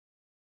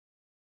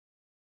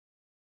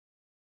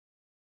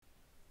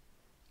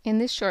In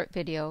this short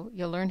video,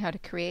 you'll learn how to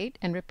create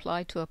and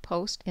reply to a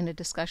post in a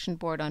discussion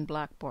board on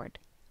Blackboard.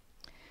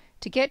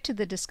 To get to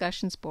the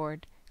Discussions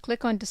board,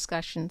 click on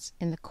Discussions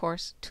in the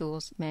Course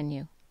Tools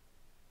menu.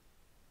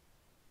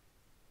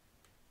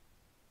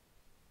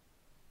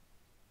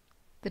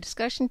 The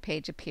discussion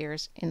page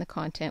appears in the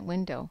Content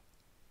window.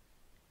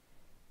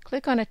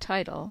 Click on a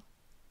title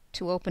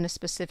to open a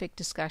specific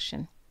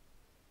discussion.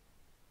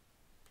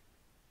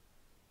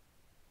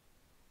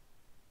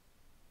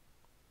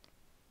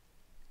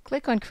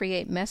 Click on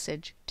Create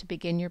Message to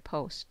begin your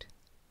post.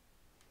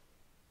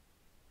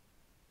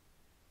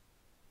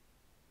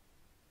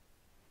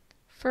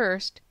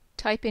 First,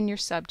 type in your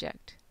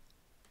subject.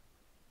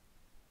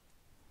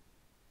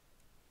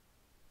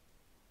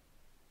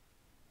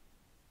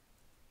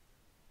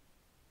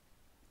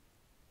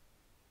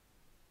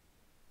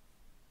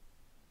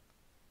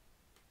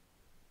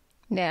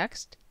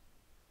 Next,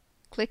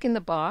 click in the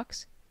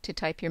box to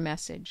type your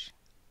message.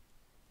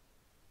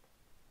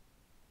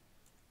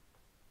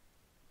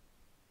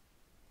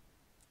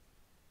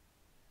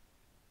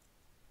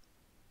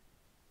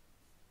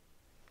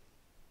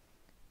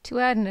 To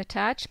add an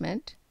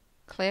attachment,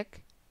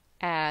 click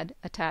Add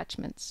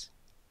Attachments.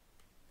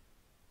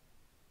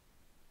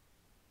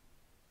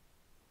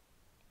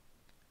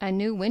 A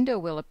new window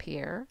will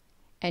appear,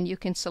 and you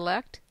can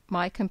select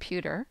My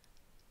Computer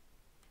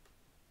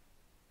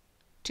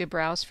to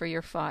browse for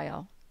your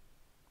file.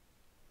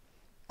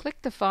 Click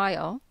the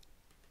file,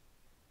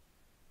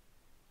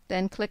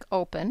 then click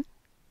Open.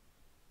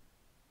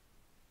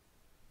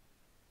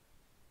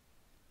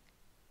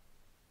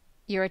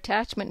 Your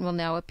attachment will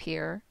now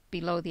appear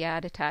below the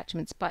Add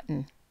Attachments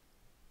button.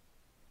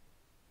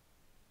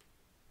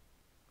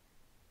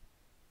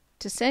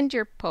 To send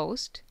your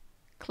post,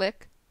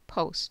 click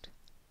Post.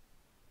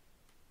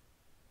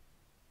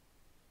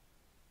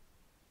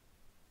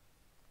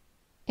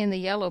 In the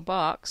yellow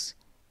box,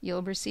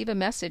 you'll receive a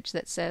message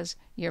that says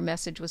your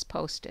message was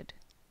posted.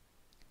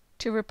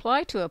 To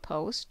reply to a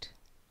post,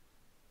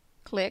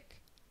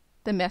 click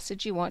the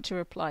message you want to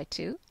reply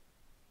to.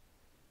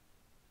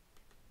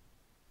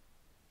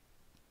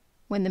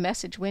 When the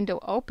message window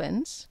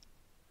opens,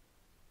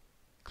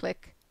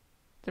 click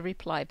the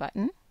Reply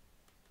button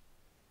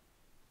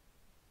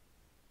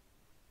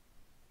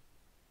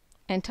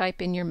and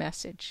type in your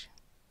message.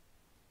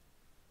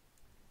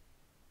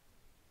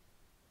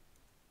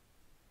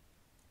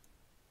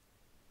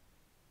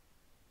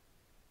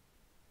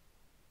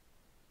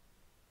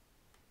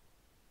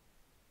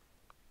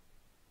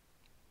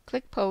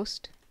 Click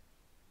Post